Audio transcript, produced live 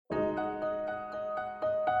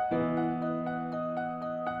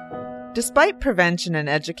Despite prevention and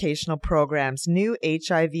educational programs, new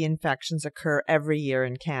HIV infections occur every year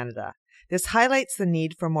in Canada. This highlights the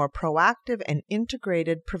need for more proactive and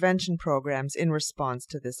integrated prevention programs in response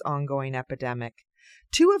to this ongoing epidemic.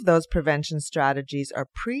 Two of those prevention strategies are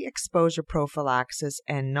pre-exposure prophylaxis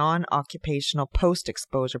and non-occupational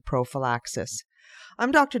post-exposure prophylaxis.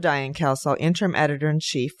 I'm Dr. Diane Kelsall, Interim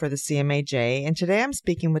Editor-in-Chief for the CMAJ, and today I'm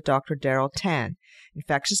speaking with Dr. Daryl Tan,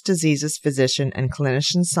 infectious diseases physician and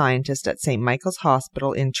clinician scientist at St. Michael's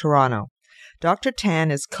Hospital in Toronto. Dr.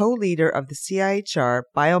 Tan is co-leader of the CIHR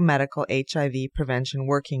Biomedical HIV Prevention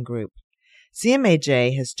Working Group.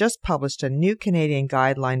 CMAJ has just published a new Canadian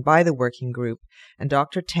guideline by the working group, and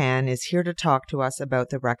Dr. Tan is here to talk to us about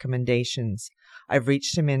the recommendations. I've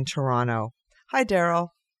reached him in Toronto. Hi, Daryl.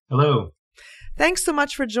 Hello. Thanks so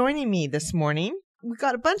much for joining me this morning. We've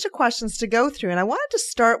got a bunch of questions to go through, and I wanted to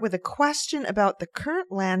start with a question about the current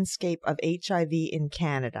landscape of HIV in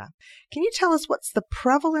Canada. Can you tell us what's the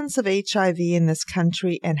prevalence of HIV in this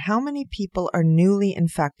country and how many people are newly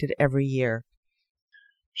infected every year?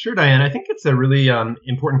 Sure, Diane. I think it's a really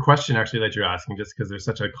important question, actually, that you're asking, just because there's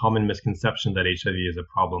such a common misconception that HIV is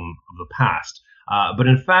a problem of the past. But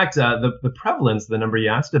in fact, the prevalence, the number you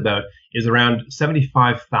asked about, is around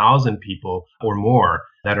 75,000 people or more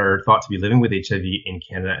that are thought to be living with HIV in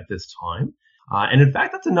Canada at this time. And in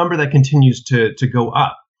fact, that's a number that continues to go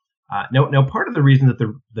up. Now, part of the reason that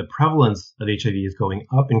the prevalence of HIV is going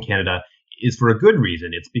up in Canada is for a good reason.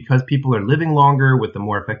 It's because people are living longer with the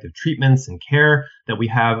more effective treatments and care that we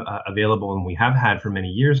have available and we have had for many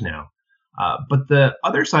years now. But the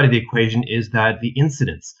other side of the equation is that the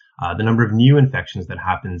incidence, the number of new infections that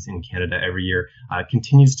happens in Canada every year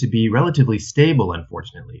continues to be relatively stable,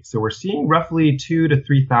 unfortunately. So we're seeing roughly 2,000 to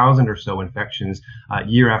 3,000 or so infections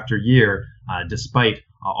year after year, despite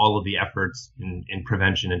all of the efforts in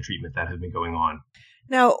prevention and treatment that have been going on.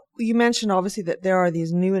 Now, you mentioned obviously that there are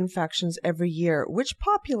these new infections every year. Which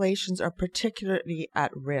populations are particularly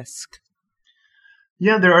at risk?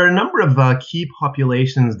 Yeah, there are a number of key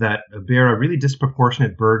populations that bear a really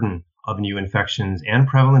disproportionate burden of new infections and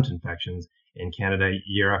prevalent infections in Canada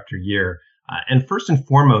year after year. And first and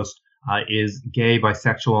foremost is gay,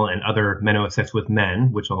 bisexual, and other men who have sex with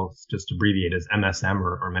men, which I'll just abbreviate as MSM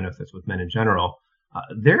or men who have sex with men in general.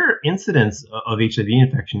 Their incidence of HIV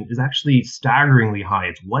infection is actually staggeringly high.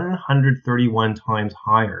 It's 131 times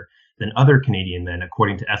higher than other Canadian men,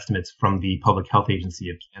 according to estimates from the Public Health Agency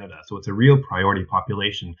of Canada. So it's a real priority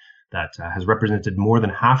population that has represented more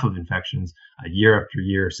than half of infections year after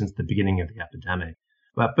year since the beginning of the epidemic.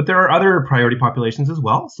 But there are other priority populations as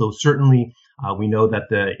well. So certainly we know that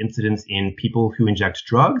the incidence in people who inject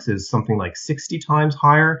drugs is something like 60 times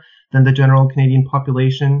higher than the general Canadian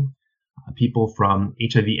population. People from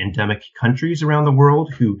HIV endemic countries around the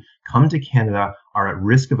world who come to Canada are at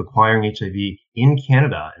risk of acquiring HIV in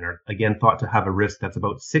Canada and are again thought to have a risk that's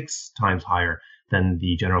about 6 times higher than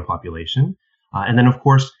the general population. And then, of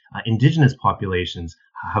course, Indigenous populations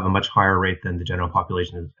have a much higher rate than the general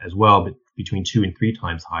population as well, but between 2 and 3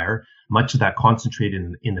 times higher. Much of that concentrated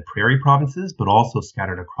in the prairie provinces, but also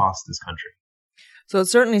scattered across this country. So it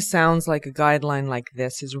certainly sounds like a guideline like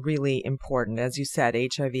this is really important. As you said,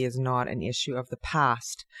 HIV is not an issue of the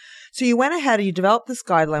past. So you went ahead and you developed this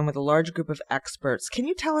guideline with a large group of experts. Can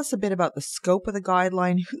you tell us a bit about the scope of the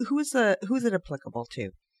guideline? Who's it applicable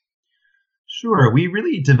to? Sure. We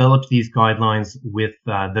really developed these guidelines with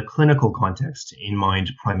the clinical context in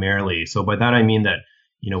mind primarily. So by that I mean that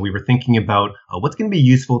we were thinking about what's going to be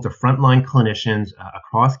useful to frontline clinicians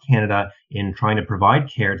across Canada in trying to provide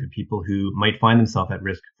care to people who might find themselves at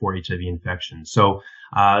risk for HIV infection. So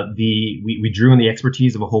we drew on the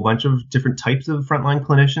expertise of a whole bunch of different types of frontline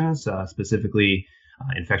clinicians, specifically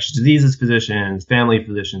infectious diseases physicians, family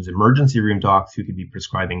physicians, emergency room docs who could be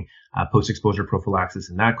prescribing post-exposure prophylaxis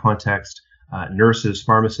in that context, nurses,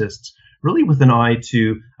 pharmacists, really with an eye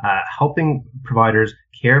to helping providers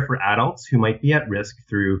care for adults who might be at risk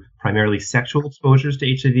through primarily sexual exposures to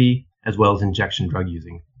HIV, as well as injection drug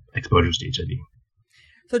using exposures to HIV.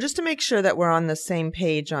 So just to make sure that we're on the same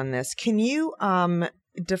page on this, can you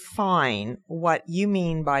define what you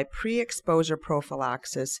mean by pre-exposure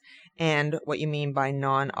prophylaxis and what you mean by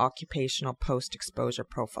non-occupational post-exposure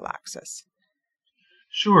prophylaxis?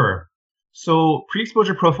 Sure. So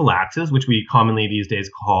pre-exposure prophylaxis, which we commonly these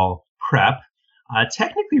days call PrEP,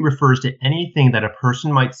 technically refers to anything that a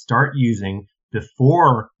person might start using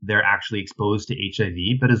before they're actually exposed to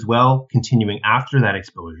HIV, but as well continuing after that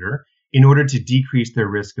exposure in order to decrease their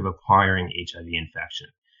risk of acquiring HIV infection.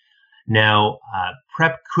 Now,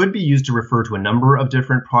 PrEP could be used to refer to a number of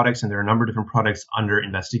different products, and there are a number of different products under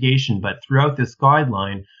investigation. But throughout this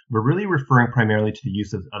guideline, we're really referring primarily to the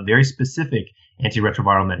use of very specific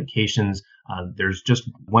antiretroviral medications. There's just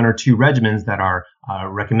one or two regimens that are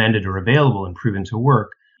recommended or available and proven to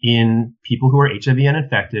work in people who are HIV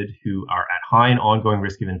uninfected, who are at high and ongoing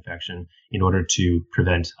risk of infection, in order to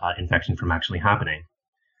prevent infection from actually happening.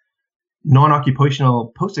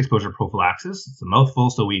 Non-occupational post-exposure prophylaxis, it's a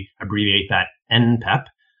mouthful, so we abbreviate that NPEP,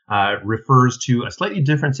 refers to a slightly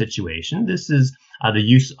different situation. This is the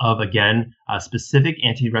use of, again, specific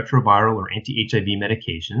antiretroviral or anti-HIV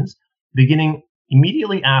medications, beginning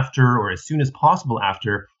immediately after or as soon as possible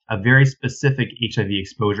after a very specific HIV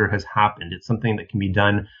exposure has happened. It's something that can be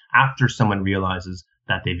done after someone realizes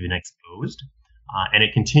that they've been exposed, and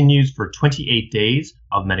it continues for 28 days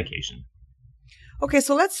of medication. Okay,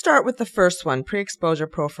 so let's start with the first one, pre-exposure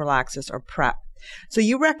prophylaxis or PrEP. So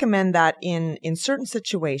you recommend that in certain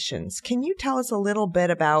situations. Can you tell us a little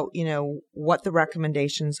bit about, what the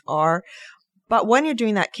recommendations are? But when you're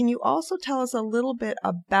doing that, can you also tell us a little bit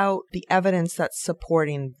about the evidence that's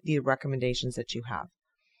supporting the recommendations that you have?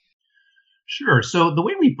 Sure. So the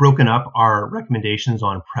way we've broken up our recommendations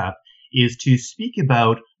on PrEP is to speak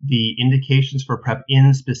about the indications for PrEP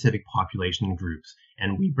in specific population groups.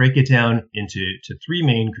 And we break it down into three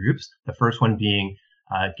main groups. The first one being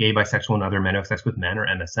gay, bisexual, and other men who have sex with men, or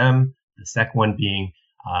MSM. The second one being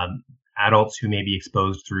adults who may be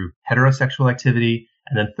exposed through heterosexual activity.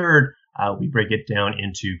 And then third, we break it down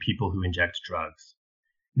into people who inject drugs.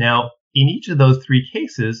 Now, in each of those three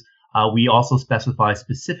cases, we also specify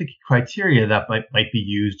specific criteria that might be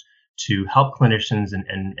used to help clinicians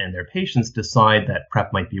and their patients decide that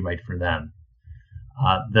PrEP might be right for them.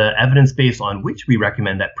 The evidence base on which we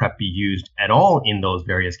recommend that PrEP be used at all in those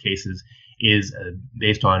various cases is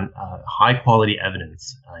based on high quality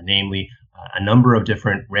evidence, namely a number of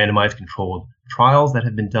different randomized controlled trials that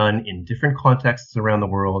have been done in different contexts around the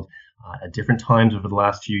world at different times over the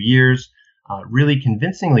last few years, really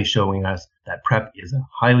convincingly showing us that PrEP is a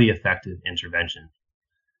highly effective intervention.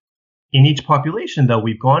 In each population, though,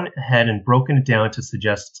 we've gone ahead and broken it down to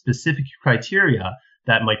suggest specific criteria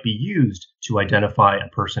that might be used to identify a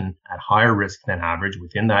person at higher risk than average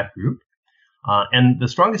within that group. And the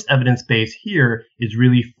strongest evidence base here is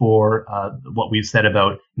really for what we've said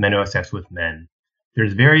about men who have sex with men.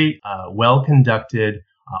 There's very well-conducted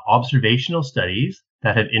observational studies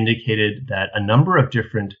that have indicated that a number of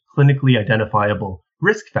different clinically identifiable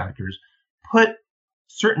risk factors put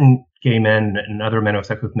certain gay men and other men who have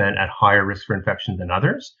sex with men at higher risk for infection than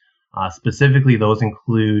others. Specifically, those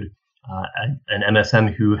include an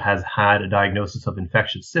MSM who has had a diagnosis of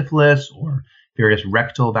infectious syphilis or various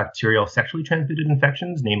rectal bacterial sexually transmitted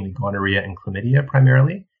infections, namely gonorrhea and chlamydia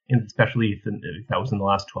primarily, especially if that was in the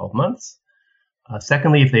last 12 months.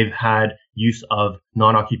 Secondly, if they've had use of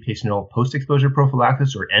non-occupational post-exposure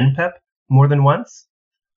prophylaxis or NPEP more than once.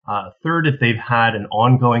 Third, if they've had an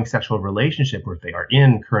ongoing sexual relationship, or if they are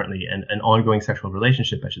in currently an ongoing sexual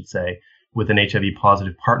relationship, I should say, with an HIV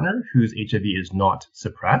positive partner whose HIV is not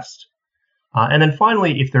suppressed. And then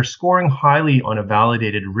finally, if they're scoring highly on a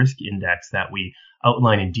validated risk index that we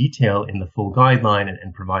outline in detail in the full guideline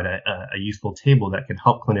and provide a useful table that can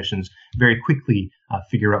help clinicians very quickly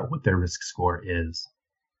figure out what their risk score is.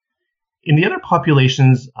 In the other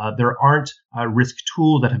populations, there aren't risk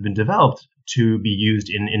tools that have been developed to be used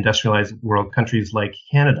in industrialized world countries like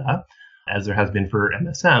Canada, as there has been for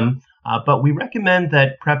MSM, but we recommend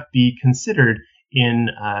that PrEP be considered in,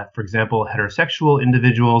 for example, heterosexual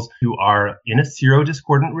individuals who are in a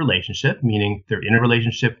serodiscordant relationship, meaning they're in a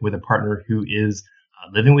relationship with a partner who is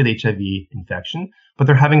living with HIV infection, but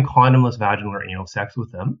they're having condomless vaginal or anal sex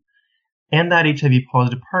with them, and that HIV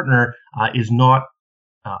positive partner is not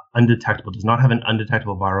undetectable, does not have an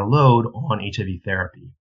undetectable viral load on HIV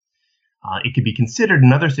therapy. It could be considered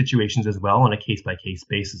in other situations as well on a case-by-case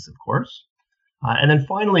basis, of course. And then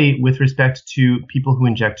finally, with respect to people who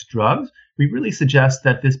inject drugs, we really suggest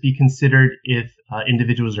that this be considered if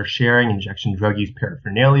individuals are sharing injection drug use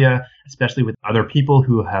paraphernalia, especially with other people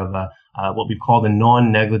who have what we call the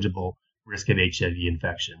non-negligible risk of HIV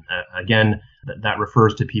infection. Again, that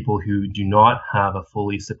refers to people who do not have a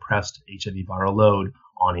fully suppressed HIV viral load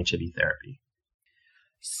on HIV therapy.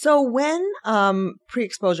 So when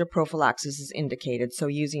pre-exposure prophylaxis is indicated, so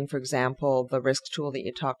using, for example, the risk tool that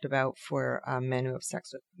you talked about for men who have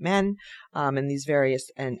sex with men, and these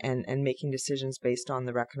various and making decisions based on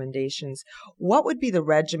the recommendations, what would be the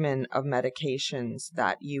regimen of medications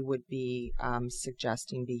that you would be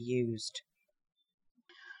suggesting be used?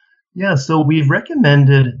 Yeah, so we've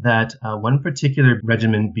recommended that one particular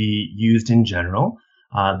regimen be used in general.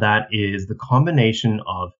 That is the combination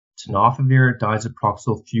of tenofovir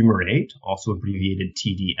disoproxil fumarate, also abbreviated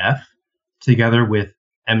TDF, together with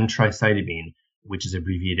emtricitabine, which is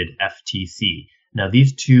abbreviated FTC. Now,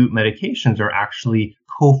 these two medications are actually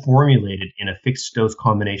co-formulated in a fixed dose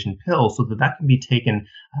combination pill so that can be taken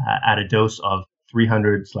at a dose of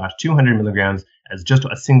 300/200 milligrams as just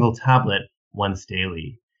a single tablet once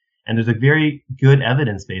daily. And there's a very good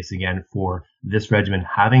evidence base, again, for this regimen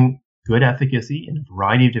having good efficacy in a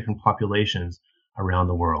variety of different populations around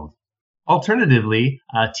the world. Alternatively,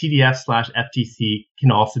 TDF/FTC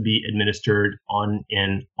can also be administered on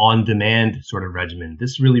an on-demand sort of regimen.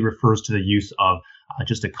 This really refers to the use of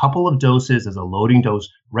just a couple of doses as a loading dose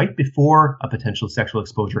right before a potential sexual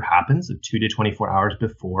exposure happens, so 2 to 24 hours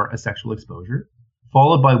before a sexual exposure,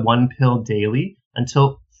 followed by one pill daily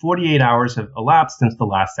until 48 hours have elapsed since the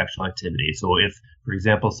last sexual activity. So if, for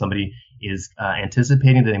example, somebody is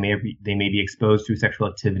anticipating that they may be exposed to sexual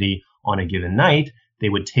activity on a given night, they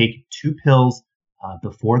would take 2 pills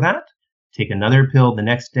before that, take another pill the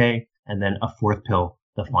next day, and then a 4th pill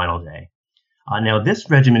the final day. Now, this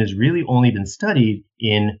regimen has really only been studied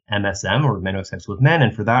in MSM, or men who have sex with men,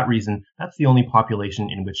 and for that reason, that's the only population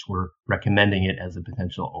in which we're recommending it as a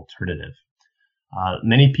potential alternative.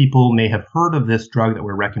 Many people may have heard of this drug that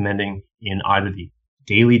we're recommending in either the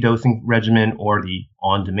daily dosing regimen or the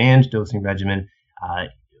on-demand dosing regimen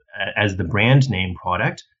as the brand name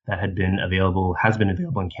product that has been available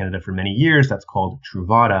in Canada for many years. That's called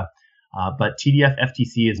Truvada. But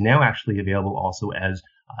TDF-FTC is now actually available also as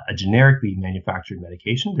a generically manufactured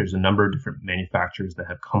medication. There's a number of different manufacturers that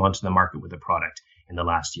have come onto the market with the product in the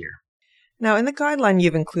last year. Now, in the guideline,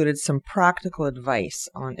 you've included some practical advice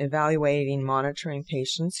on evaluating, monitoring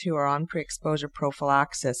patients who are on pre-exposure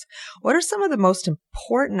prophylaxis. What are some of the most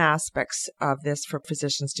important aspects of this for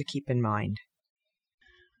physicians to keep in mind?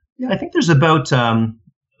 Yeah, I think there's about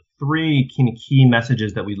 3 key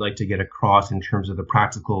messages that we'd like to get across in terms of the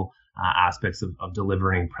practical aspects of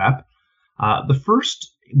delivering PrEP. The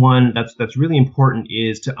first one that's really important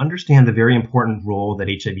is to understand the very important role that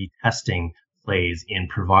HIV testing plays in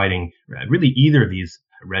providing really either of these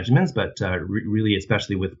regimens, but really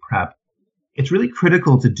especially with PrEP. It's really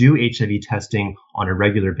critical to do HIV testing on a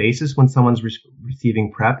regular basis when someone's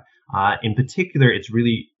receiving PrEP. In particular, it's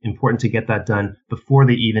really important to get that done before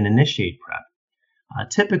they even initiate PrEP.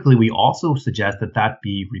 Typically, we also suggest that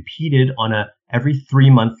be repeated on a every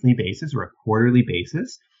 3-monthly basis or a quarterly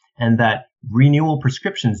basis, and that renewal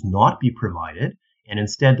prescriptions not be provided, and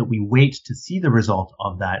instead that we wait to see the result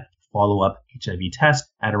of that follow-up HIV test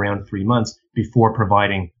at around 3 months before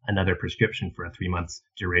providing another prescription for a 3 months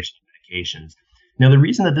duration of medications. Now, the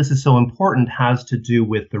reason that this is so important has to do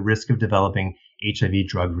with the risk of developing HIV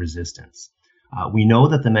drug resistance. We know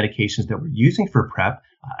that the medications that we're using for PrEP,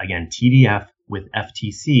 again, TDF with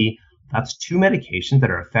FTC, that's 2 medications that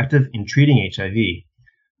are effective in treating HIV.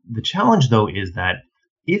 The challenge, though, is that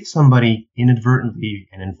if somebody inadvertently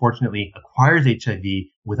and unfortunately acquires HIV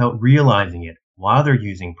without realizing it while they're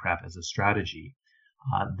using PrEP as a strategy,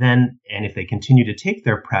 and if they continue to take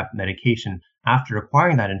their PrEP medication after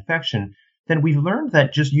acquiring that infection, then we've learned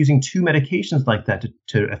that just using 2 medications like that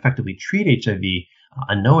to effectively treat HIV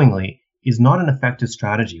unknowingly is not an effective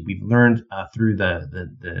strategy. We've learned through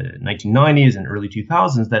the 1990s and early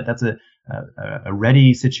 2000s that that's a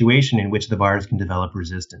ready situation in which the virus can develop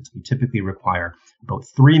resistance. We typically require about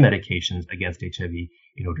 3 medications against HIV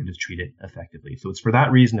in order to treat it effectively. So it's for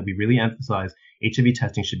that reason that we really emphasize HIV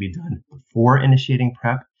testing should be done before initiating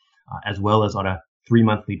PrEP, as well as on a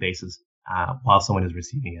 3-monthly basis while someone is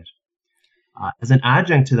receiving it. As an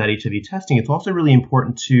adjunct to that HIV testing, it's also really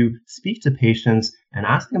important to speak to patients and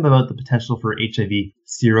ask them about the potential for HIV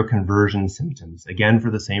seroconversion symptoms. Again,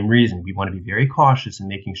 for the same reason, we want to be very cautious in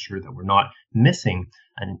making sure that we're not missing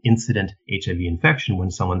an incident HIV infection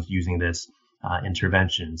when someone's using this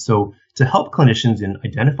intervention. So to help clinicians in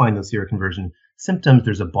identifying those seroconversion symptoms,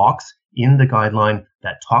 there's a box in the guideline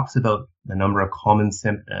that talks about the number of common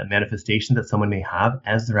manifestations that someone may have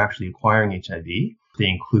as they're actually acquiring HIV. They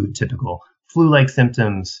include typical flu-like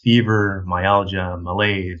symptoms, fever, myalgia,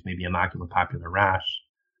 malaise, maybe a maculopapular rash.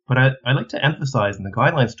 But I like to emphasize, and the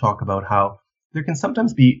guidelines talk about how there can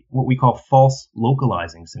sometimes be what we call false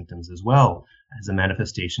localizing symptoms as well as a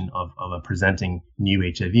manifestation of a presenting new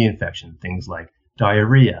HIV infection, things like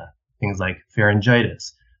diarrhea, things like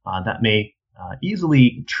pharyngitis, that may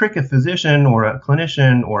easily trick a physician or a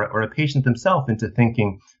clinician or a patient themselves into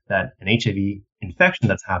thinking that an HIV infection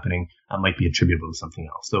that's happening might be attributable to something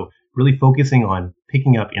else. So really focusing on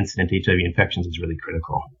picking up incident HIV infections is really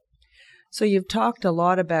critical. So you've talked a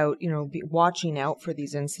lot about, watching out for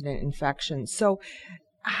these incident infections. So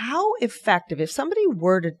how effective, if somebody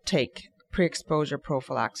were to take pre-exposure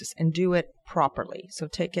prophylaxis and do it properly, so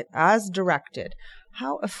take it as directed,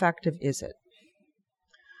 how effective is it?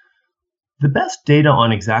 The best data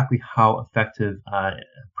on exactly how effective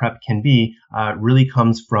PrEP can be really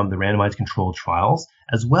comes from the randomized controlled trials,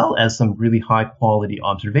 as well as some really high quality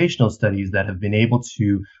observational studies that have been able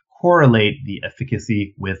to correlate the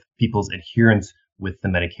efficacy with people's adherence with the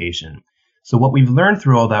medication. So what we've learned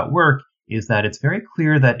through all that work is that it's very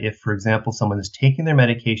clear that if, for example, someone is taking their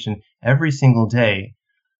medication every single day,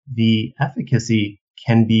 the efficacy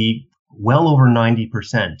can be well over 90%.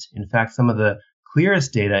 In fact, some of the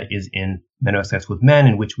clearest data is in menosex with men,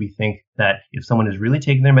 in which we think that if someone is really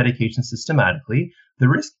taking their medication systematically, the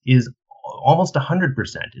risk is almost 100%.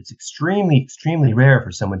 It's extremely, extremely rare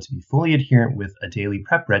for someone to be fully adherent with a daily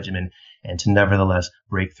PrEP regimen and to nevertheless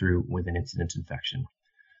break through with an incident infection.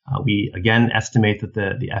 We again estimate that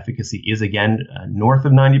the efficacy is again north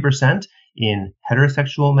of 90% in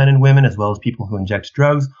heterosexual men and women, as well as people who inject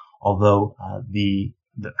drugs, although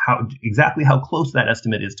how close that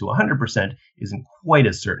estimate is to 100% isn't quite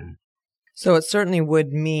as certain. So it certainly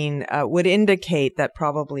would indicate that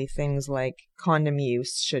probably things like condom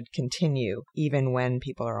use should continue even when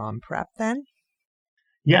people are on PrEP then?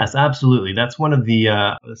 Yes, absolutely. That's one of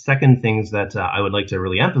the second things that I would like to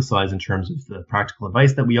really emphasize in terms of the practical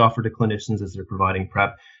advice that we offer to clinicians as they're providing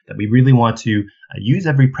PrEP, that we really want to use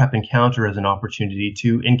every PrEP encounter as an opportunity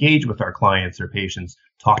to engage with our clients or patients,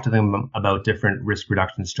 talk to them about different risk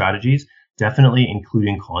reduction strategies, definitely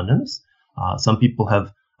including condoms. Some people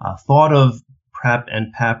have thought of PrEP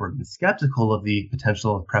and PEP or been skeptical of the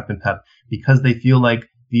potential of PrEP and PEP because they feel like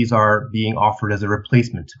these are being offered as a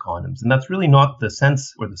replacement to condoms. And that's really not the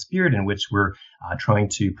sense or the spirit in which we're trying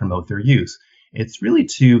to promote their use. It's really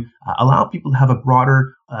to allow people to have a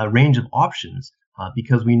broader range of options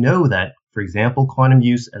because we know that, for example, condom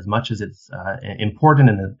use, as much as it's important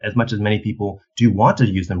and as much as many people do want to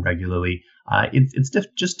use them regularly, it's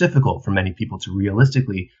just difficult for many people to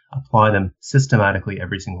realistically apply them systematically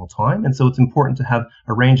every single time. And so it's important to have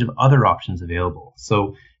a range of other options available.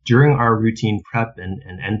 So during our routine PrEP and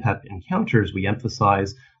NPEP encounters, we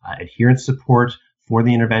emphasize adherence support for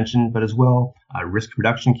the intervention, but as well risk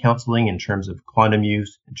reduction counseling in terms of condom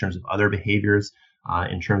use, in terms of other behaviors,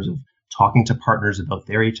 in terms of talking to partners about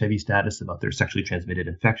their HIV status, about their sexually transmitted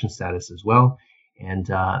infection status as well. And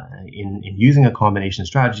in using a combination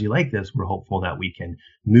strategy like this, we're hopeful that we can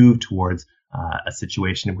move towards a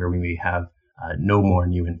situation where we may have no more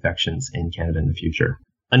new infections in Canada in the future.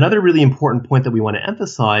 Another really important point that we want to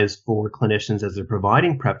emphasize for clinicians as they're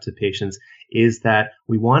providing PrEP to patients is that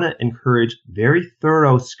we want to encourage very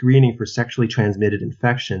thorough screening for sexually transmitted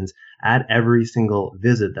infections at every single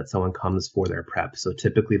visit that someone comes for their PrEP. So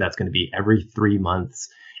typically that's going to be every 3 months.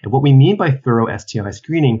 And what we mean by thorough STI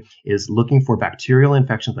screening is looking for bacterial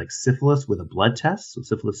infections like syphilis with a blood test, so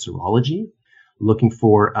syphilis serology, looking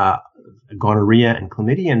for gonorrhea and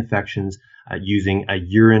chlamydia infections using a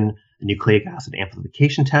urine nucleic acid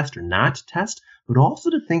amplification test or NAT test, but also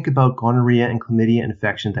to think about gonorrhea and chlamydia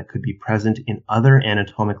infection that could be present in other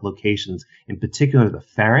anatomic locations, in particular the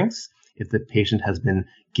pharynx, if the patient has been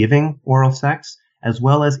giving oral sex, as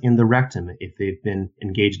well as in the rectum, if they've been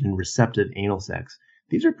engaged in receptive anal sex.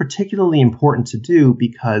 These are particularly important to do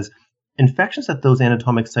because infections at those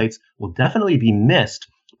anatomic sites will definitely be missed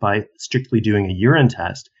by strictly doing a urine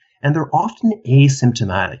test, and they're often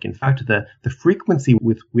asymptomatic. In fact, the frequency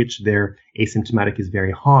with which they're asymptomatic is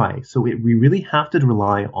very high. So we really have to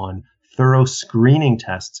rely on thorough screening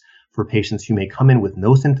tests for patients who may come in with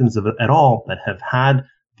no symptoms at all but have had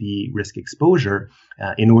the risk exposure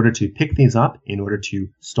in order to pick these up, in order to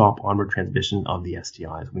stop onward transmission of the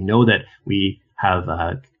STIs. We know that we have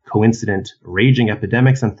coincident raging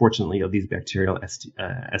epidemics, unfortunately, of these bacterial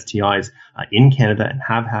STIs in Canada and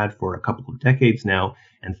have had for a couple of decades now.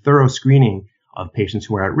 And thorough screening of patients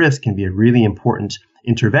who are at risk can be a really important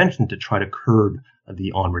intervention to try to curb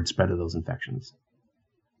the onward spread of those infections.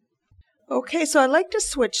 Okay, so I'd like to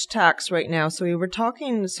switch tacks right now. So we were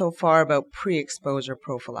talking so far about pre-exposure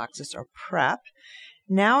prophylaxis or PrEP.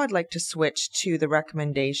 Now I'd like to switch to the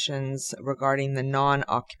recommendations regarding the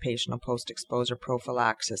non-occupational post-exposure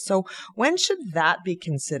prophylaxis. So when should that be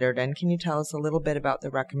considered? And can you tell us a little bit about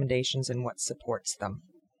the recommendations and what supports them?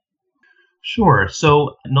 Sure.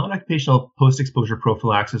 So non-occupational post-exposure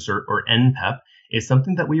prophylaxis or NPEP is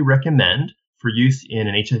something that we recommend for use in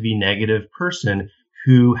an HIV negative person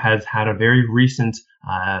who has had a very recent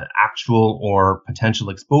actual or potential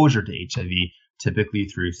exposure to HIV, typically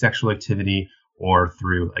through sexual activity or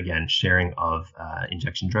through, again, sharing of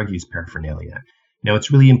injection drug use paraphernalia. Now, it's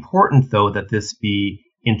really important, though, that this be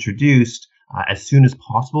introduced as soon as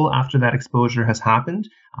possible after that exposure has happened,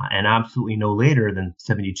 and absolutely no later than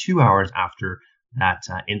 72 hours after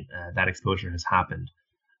that exposure has happened.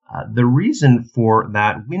 The reason for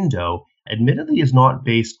that window, admittedly, is not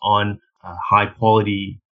based on high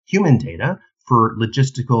quality human data for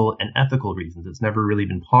logistical and ethical reasons. It's never really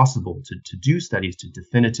been possible to do studies to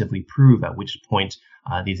definitively prove at which point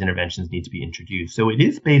these interventions need to be introduced. So it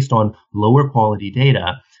is based on lower quality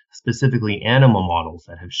data, specifically animal models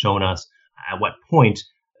that have shown us at what point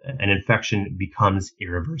an infection becomes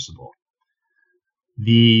irreversible.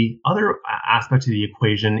 The other aspect of the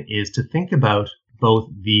equation is to think about both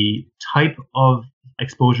the type of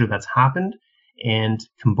exposure that's happened and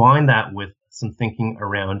combine that with some thinking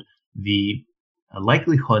around the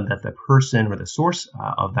likelihood that the person or the source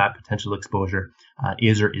of that potential exposure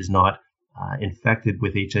is or is not infected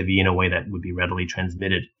with HIV in a way that would be readily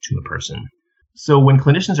transmitted to a person. So when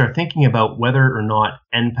clinicians are thinking about whether or not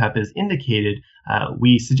NPEP is indicated,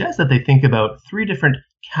 we suggest that they think about three different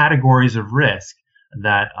categories of risk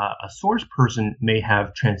that a source person may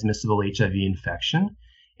have transmissible HIV infection,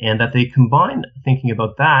 and that they combine thinking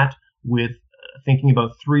about that with thinking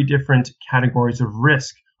about three different categories of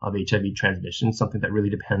risk of HIV transmission, something that really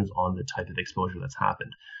depends on the type of exposure that's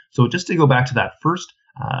happened. So just to go back to that first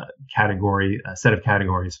set of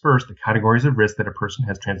categories first, the categories of risk that a person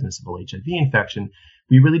has transmissible HIV infection,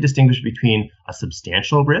 we really distinguish between a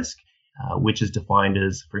substantial risk, which is defined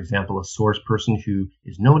as, for example, a source person who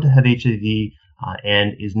is known to have HIV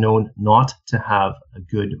and is known not to have a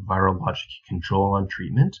good virologic control on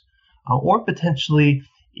treatment, or potentially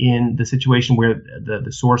in the situation where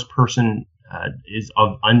the source person is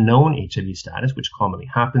of unknown HIV status, which commonly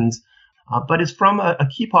happens, but is from a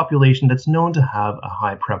key population that's known to have a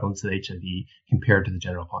high prevalence of HIV compared to the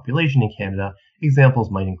general population in Canada. Examples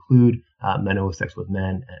might include men who have sex with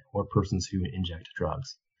men or persons who inject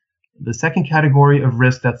drugs. The second category of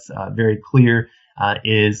risk that's very clear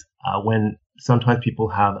is when sometimes people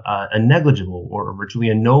have a negligible or virtually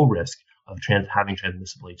a no risk of having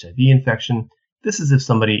transmissible HIV infection. This is if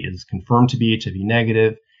somebody is confirmed to be HIV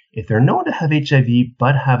negative. If they're known to have HIV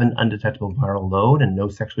but have an undetectable viral load and no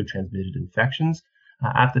sexually transmitted infections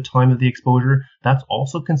at the time of the exposure, that's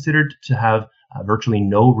also considered to have virtually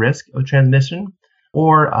no risk of transmission,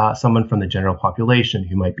 or someone from the general population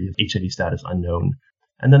who might be of HIV status unknown.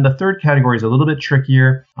 And then the third category is a little bit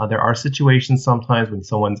trickier. There are situations sometimes when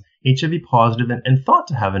someone's HIV positive and thought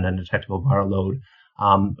to have an undetectable viral load,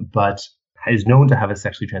 but is known to have a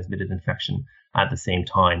sexually transmitted infection at the same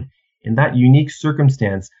time. In that unique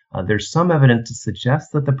circumstance, there's some evidence to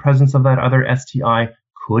suggest that the presence of that other STI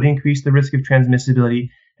could increase the risk of transmissibility,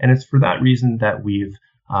 and it's for that reason that we've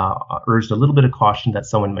urged a little bit of caution that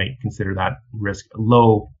someone might consider that risk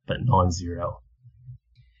low but non-zero.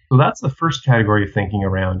 So that's the first category of thinking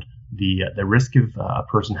around the risk of a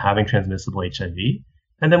person having transmissible HIV.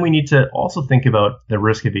 And then we need to also think about the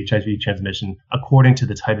risk of HIV transmission according to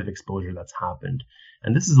the type of exposure that's happened.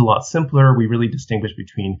 And this is a lot simpler. We really distinguish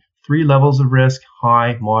between three levels of risk: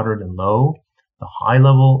 high, moderate, and low. The high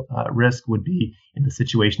level risk would be in the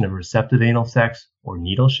situation of receptive anal sex or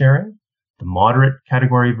needle sharing. The moderate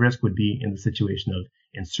category of risk would be in the situation of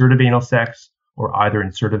insertive anal sex or either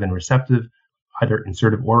insertive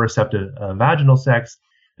or receptive vaginal sex.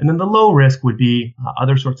 And then the low risk would be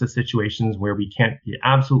other sorts of situations where we can't be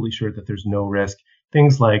absolutely sure that there's no risk.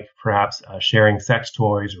 Things like perhaps sharing sex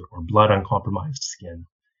toys or blood on compromised skin.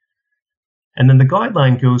 And then the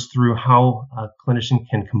guideline goes through how a clinician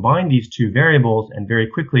can combine these two variables and very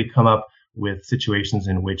quickly come up with situations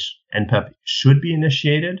in which NPEP should be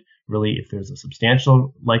initiated. Really, if there's a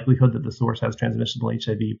substantial likelihood that the source has transmissible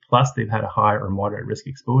HIV, plus they've had a high or moderate risk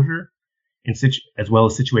exposure, as well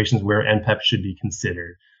as situations where NPEP should be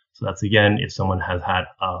considered. So that's, again, if someone has had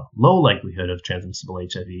a low likelihood of transmissible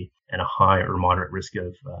HIV and a high or moderate risk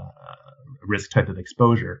type of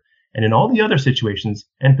exposure. And in all the other situations,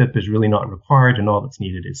 NPEP is really not required, and all that's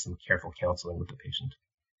needed is some careful counseling with the patient.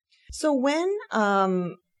 So when,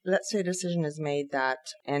 let's say a decision is made that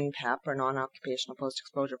NPEP or non-occupational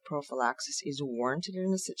post-exposure prophylaxis is warranted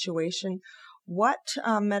in a situation, what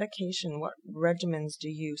medication, what regimens do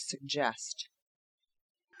you suggest?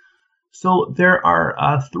 So there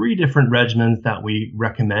are three different regimens that we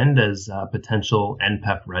recommend as potential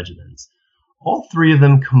NPEP regimens. All three of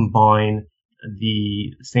them combine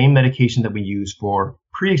the same medication that we use for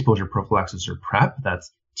pre-exposure prophylaxis or PrEP,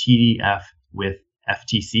 that's TDF with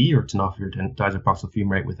FTC or tenofovir disoproxil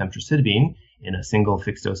fumarate with emtricitabine in a single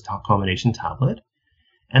fixed-dose combination tablet.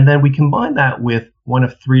 And then we combine that with one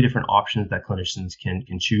of three different options that clinicians can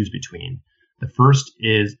choose between. The first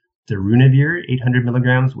is darunavir, 800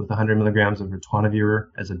 milligrams with 100 milligrams of ritonavir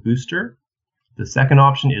as a booster. The second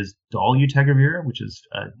option is dolutegravir, which is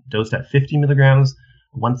dosed at 50 milligrams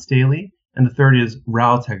once daily. And the third is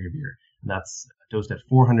raltegravir, and that's dosed at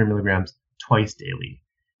 400 milligrams twice daily.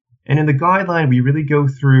 And in the guideline, we really go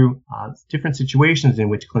through different situations in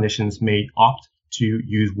which clinicians may opt to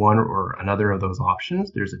use one or another of those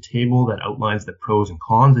options. There's a table that outlines the pros and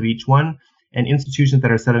cons of each one, and institutions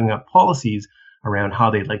that are setting up policies around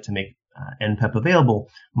how they'd like to make NPEP available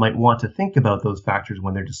might want to think about those factors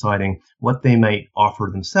when they're deciding what they might offer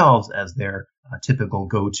themselves as their typical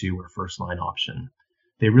go-to or first-line option.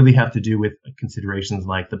 They really have to do with considerations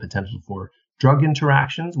like the potential for drug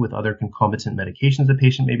interactions with other concomitant medications a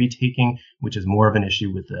patient may be taking, which is more of an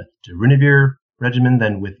issue with the darunavir regimen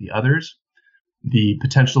than with the others. The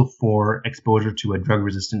potential for exposure to a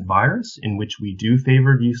drug-resistant virus, in which we do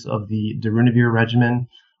favor use of the darunavir regimen,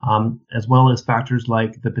 as well as factors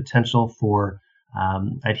like the potential for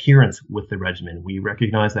adherence with the regimen. We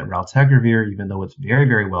recognize that raltegravir, even though it's very,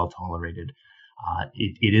 very well tolerated,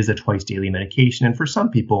 it is a twice daily medication, and for some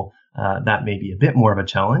people, that may be a bit more of a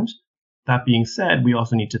challenge. That being said, we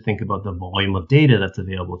also need to think about the volume of data that's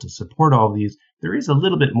available to support all of these. There is a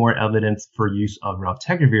little bit more evidence for use of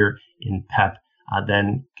raltegravir in PEP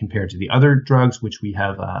than compared to the other drugs, which we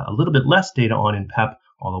have a little bit less data on in PEP,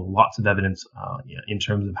 although lots of evidence in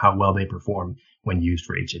terms of how well they perform when used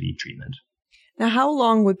for HIV treatment. Now, how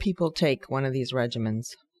long would people take one of these regimens?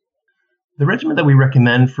 The regimen that we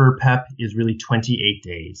recommend for PEP is really 28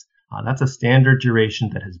 days. That's a standard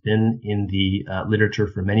duration that has been in the literature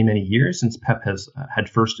for many, many years since PEP had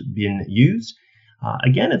first been used.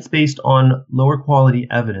 Again, it's based on lower quality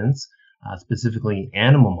evidence, specifically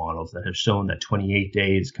animal models that have shown that 28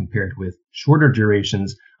 days compared with shorter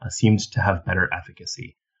durations seems to have better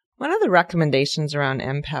efficacy. One of the recommendations around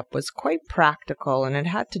NPEP was quite practical, and it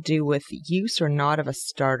had to do with use or not of a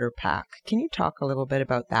starter pack. Can you talk a little bit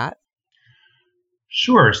about that?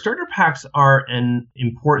 Sure. Starter packs are an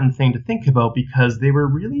important thing to think about because they were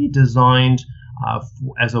really designed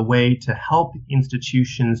as a way to help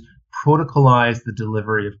institutions protocolize the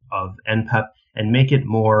delivery of NPEP and make it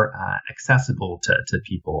more accessible to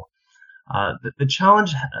people. The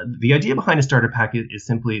challenge, the idea behind a starter pack is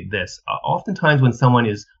simply this. Oftentimes when someone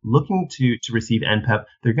is looking to receive NPEP,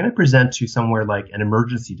 they're going to present to somewhere like an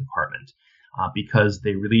emergency department. Because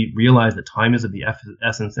they really realize that time is of the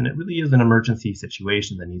essence, and it really is an emergency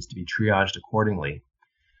situation that needs to be triaged accordingly.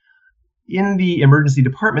 In the emergency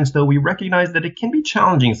departments, though, we recognize that it can be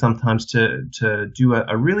challenging sometimes to do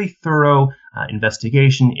a really thorough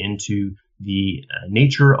investigation into the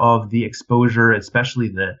nature of the exposure, especially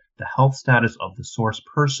the health status of the source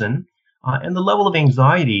person, and the level of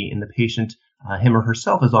anxiety in the patient, him or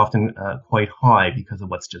herself, is often quite high because of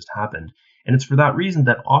what's just happened. And it's for that reason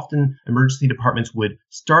that often emergency departments would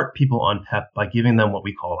start people on PEP by giving them what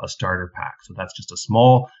we call a starter pack. So that's just a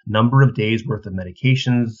small number of days worth of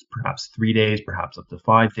medications, perhaps 3 days, perhaps up to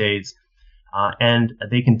 5 days. And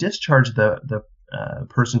they can discharge the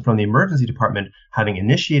person from the emergency department having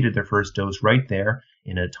initiated their first dose right there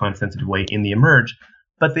in a time-sensitive way in the emerge.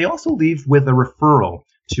 But they also leave with a referral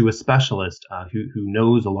to a specialist who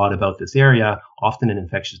knows a lot about this area, often an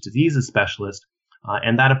infectious diseases specialist.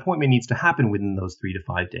 And that appointment needs to happen within those 3 to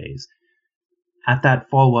 5 days. At that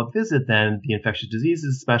follow-up visit, then, the infectious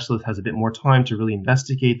diseases specialist has a bit more time to really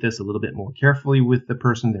investigate this a little bit more carefully with the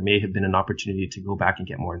person. There may have been an opportunity to go back and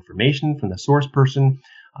get more information from the source person,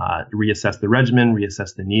 reassess the regimen,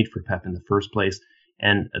 reassess the need for PEP in the first place.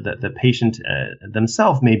 And the patient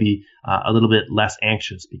themselves may be a little bit less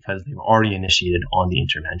anxious because they've already initiated on the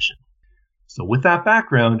intervention. So with that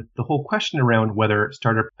background, the whole question around whether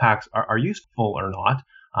starter packs are useful or not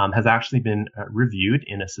has actually been reviewed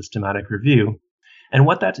in a systematic review. And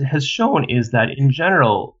what that has shown is that in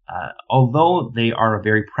general, although they are a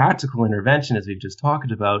very practical intervention, as we've just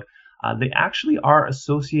talked about, they actually are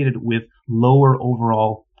associated with lower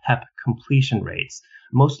overall PEP completion rates,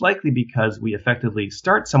 most likely because we effectively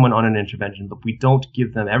start someone on an intervention, but we don't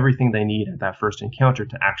give them everything they need at that first encounter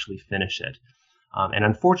to actually finish it. And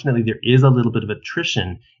unfortunately, there is a little bit of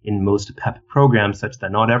attrition in most PEP programs, such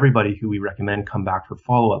that not everybody who we recommend come back for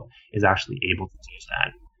follow-up is actually able to do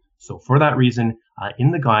that. So for that reason,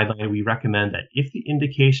 in the guideline, we recommend that if the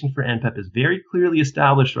indication for NPEP is very clearly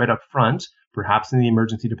established right up front, perhaps in the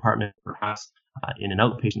emergency department, perhaps in an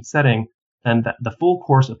outpatient setting, then the full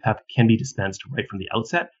course of PEP can be dispensed right from the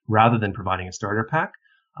outset rather than providing a starter pack.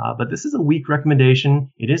 But this is a weak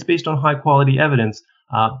recommendation. It is based on high quality evidence.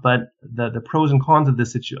 But the pros and cons of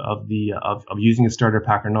this of using a starter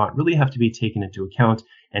pack or not really have to be taken into account,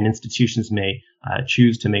 and institutions may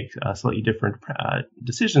choose to make slightly different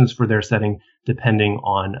decisions for their setting depending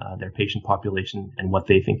on their patient population and what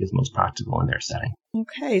they think is most practical in their setting.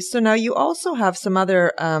 Okay, so now you also have some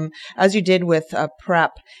other, as you did with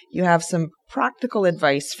PrEP, you have some practical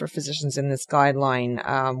advice for physicians in this guideline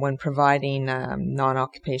when providing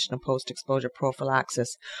non-occupational post-exposure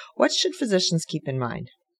prophylaxis. What should physicians keep in mind?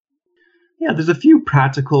 Yeah, there's a few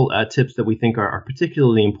practical tips that we think are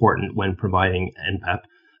particularly important when providing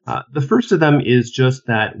NPEP. The first of them is just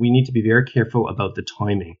that we need to be very careful about the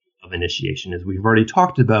timing of initiation. As we've already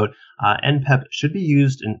talked about, NPEP should be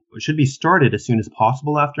used and should be started as soon as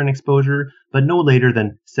possible after an exposure, but no later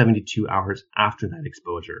than 72 hours after that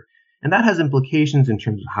exposure. And that has implications in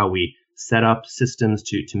terms of how we set up systems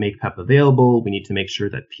to make PEP available. We need to make sure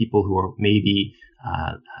that people who are maybe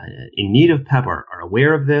in need of PEP are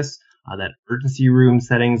aware of this. That emergency room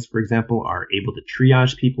settings, for example, are able to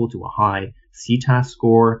triage people to a high CTAS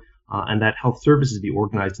score, and that health services be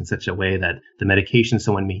organized in such a way that the medication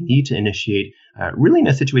someone may need to initiate, really in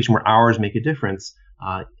a situation where hours make a difference,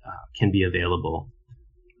 can be available.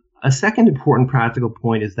 A second important practical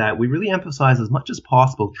point is that we really emphasize as much as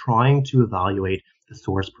possible trying to evaluate the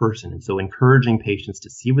source person. And so encouraging patients to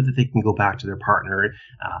see whether they can go back to their partner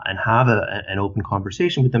and have an open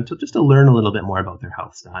conversation with them just to learn a little bit more about their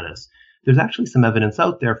health status. There's actually some evidence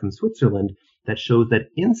out there from Switzerland that shows that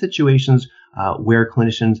in situations where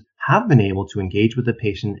clinicians have been able to engage with the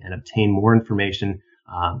patient and obtain more information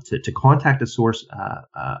to contact a source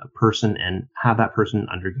person and have that person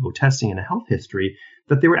undergo testing and a health history,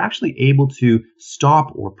 that they were actually able to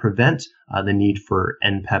stop or prevent the need for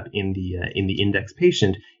NPEP in the index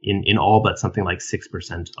patient in all but something like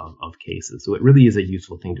 6% of cases. So it really is a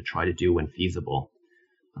useful thing to try to do when feasible.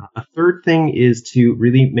 A third thing is to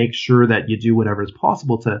really make sure that you do whatever is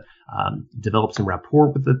possible to develop some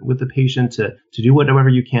rapport with the patient, to do whatever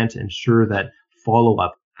you can to ensure that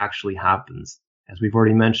follow-up actually happens. As we've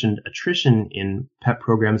already mentioned, attrition in PEP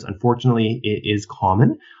programs, unfortunately, is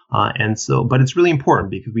common. But it's really important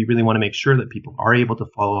because we really want to make sure that people are able to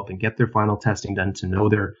follow up and get their final testing done to know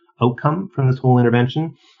their outcome from this whole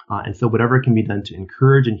intervention. And so whatever can be done to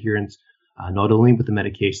encourage adherence, not only with the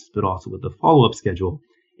medications, but also with the follow-up schedule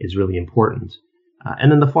is really important.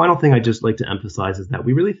 And then the final thing I'd just like to emphasize is that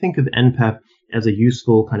we really think of NPEP as a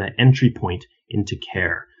useful kind of entry point into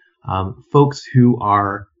care. Folks who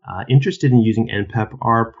are interested in using NPEP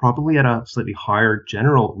are probably at a slightly higher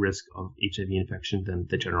general risk of HIV infection than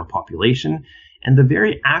the general population. And the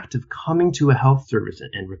very act of coming to a health service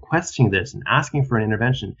and requesting this and asking for an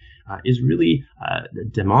intervention is really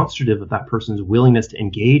demonstrative of that person's willingness to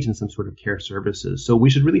engage in some sort of care services. So we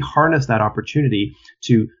should really harness that opportunity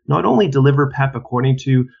to not only deliver PEP according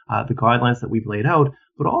to the guidelines that we've laid out,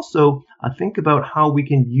 but also think about how we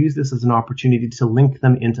can use this as an opportunity to link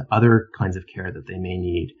them into other kinds of care that they may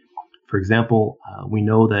need. For example, we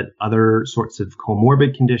know that other sorts of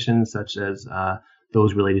comorbid conditions, such as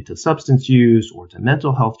those related to substance use or to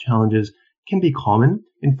mental health challenges, can be common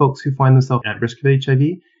in folks who find themselves at risk of HIV.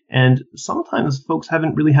 And sometimes folks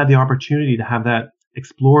haven't really had the opportunity to have that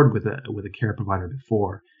explored with a care provider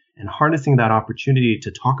before. And harnessing that opportunity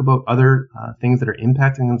to talk about other things that are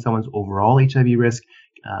impacting on someone's overall HIV risk,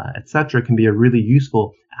 etc., can be a really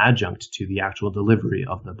useful adjunct to the actual delivery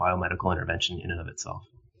of the biomedical intervention in and of itself.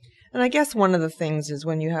 And I guess one of the things is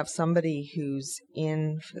when you have somebody who's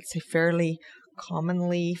in, let's say, fairly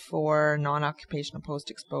commonly for non-occupational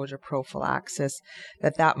post-exposure prophylaxis,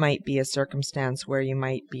 that might be a circumstance where you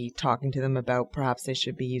might be talking to them about perhaps they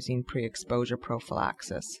should be using pre-exposure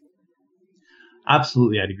prophylaxis.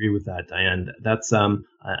 Absolutely, I'd agree with that, Diane. That's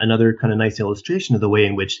another kind of nice illustration of the way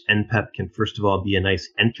in which NPEP can, first of all, be a nice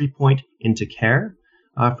entry point into care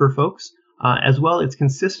for folks. As well, it's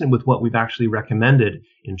consistent with what we've actually recommended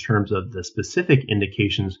in terms of the specific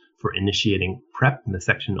indications for initiating PrEP in the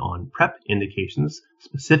section on PrEP indications,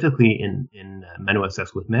 specifically in men who have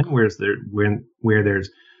sex with men, where there's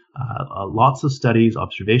lots of studies,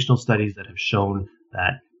 observational studies that have shown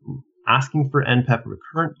that asking for NPEP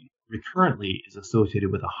recurrently is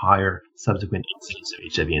associated with a higher subsequent incidence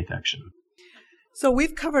of HIV infection. So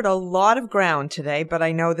we've covered a lot of ground today, but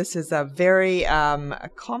I know this is a very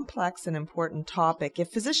complex and important topic. If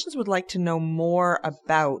physicians would like to know more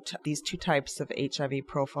about these two types of HIV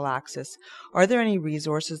prophylaxis, are there any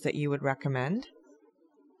resources that you would recommend?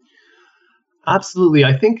 Absolutely.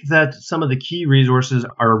 I think that some of the key resources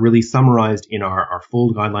are really summarized in our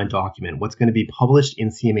full guideline document. What's going to be published in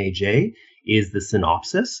CMAJ is the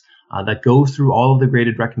synopsis that goes through all of the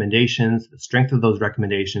graded recommendations, the strength of those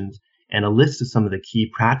recommendations, and a list of some of the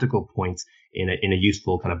key practical points in a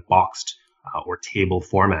useful kind of boxed or table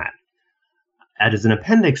format. As an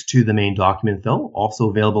appendix to the main document, though, also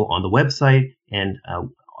available on the website and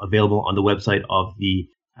available on the website of the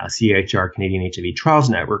CIHR Canadian HIV Trials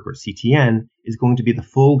Network, or CTN, is going to be the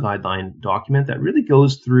full guideline document that really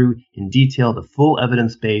goes through in detail the full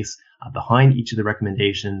evidence base behind each of the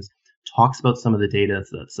recommendations, talks about some of the data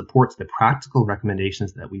that supports the practical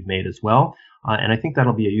recommendations that we've made as well. And I think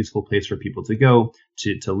that'll be a useful place for people to go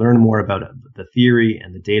to learn more about the theory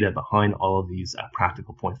and the data behind all of these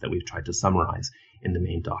practical points that we've tried to summarize in the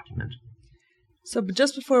main document. So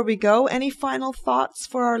just before we go, any final thoughts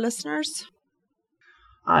for our listeners?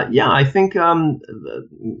 I think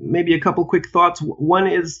maybe a couple quick thoughts. One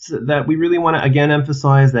is that we really want to again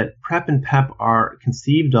emphasize that PrEP and PEP are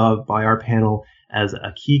conceived of by our panel as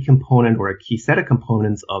a key component or a key set of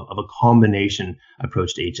components of a combination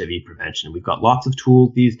approach to HIV prevention. We've got lots of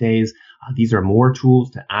tools these days. These are more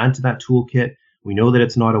tools to add to that toolkit. We know that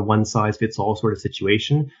it's not a one-size-fits-all sort of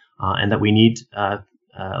situation, and that we need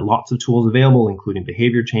lots of tools available, including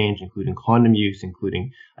behavior change, including condom use,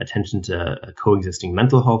 including attention to coexisting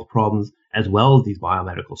mental health problems, as well as these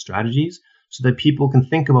biomedical strategies, so that people can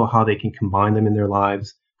think about how they can combine them in their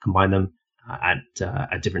lives, combine them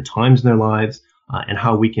at different times in their lives, and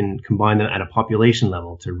how we can combine them at a population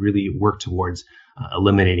level to really work towards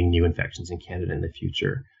eliminating new infections in Canada in the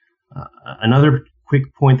future. Another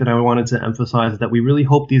quick point that I wanted to emphasize is that we really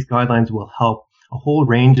hope these guidelines will help a whole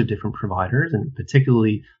range of different providers, and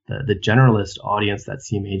particularly the generalist audience that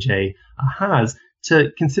CMAJ has,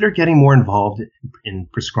 to consider getting more involved in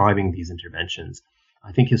prescribing these interventions.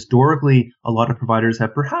 I think historically, a lot of providers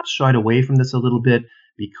have perhaps shied away from this a little bit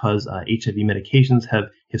because HIV medications have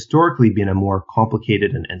historically been a more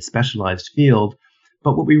complicated and specialized field.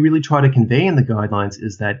 But what we really try to convey in the guidelines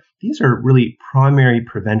is that these are really primary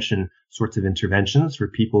prevention sorts of interventions for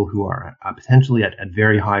people who are potentially at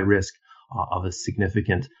very high risk of a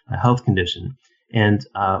significant health condition. And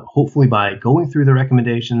hopefully by going through the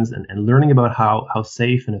recommendations and learning about how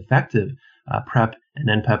safe and effective PrEP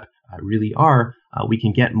and NPEP really are, we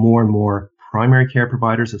can get more and more primary care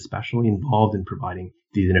providers especially involved in providing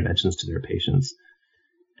these interventions to their patients.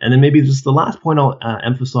 And then maybe just the last point I'll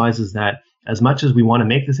emphasize is that as much as we want to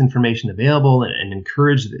make this information available and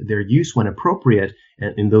encourage their use when appropriate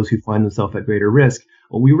in those who find themselves at greater risk,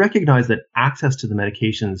 we recognize that access to the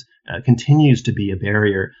medications continues to be a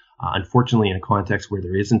barrier, unfortunately, in a context where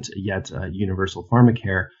there isn't yet universal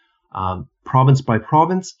pharmacare. Province by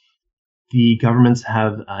province, the governments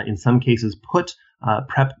have, in some cases, put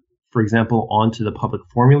PrEP, for example, onto the public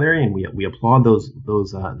formulary, and we applaud those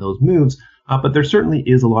moves. But there certainly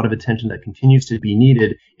is a lot of attention that continues to be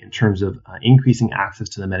needed in terms of increasing access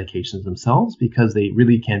to the medications themselves, because they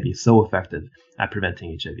really can be so effective at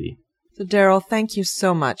preventing HIV. So Daryl, thank you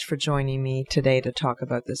so much for joining me today to talk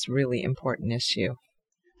about this really important issue.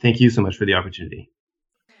 Thank you so much for the opportunity.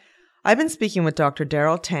 I've been speaking with Dr.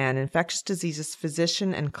 Daryl Tan, infectious diseases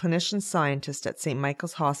physician and clinician scientist at St.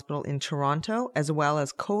 Michael's Hospital in Toronto, as well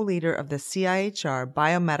as co-leader of the CIHR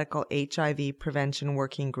Biomedical HIV Prevention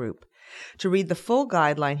Working Group. To read the full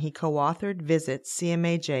guideline he co-authored, visit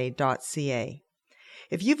cmaj.ca.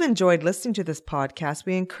 If you've enjoyed listening to this podcast,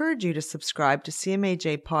 we encourage you to subscribe to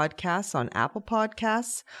CMAJ Podcasts on Apple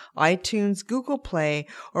Podcasts, iTunes, Google Play,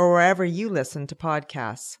 or wherever you listen to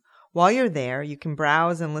podcasts. While you're there, you can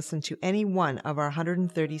browse and listen to any one of our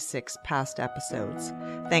 136 past episodes.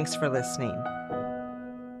 Thanks for listening.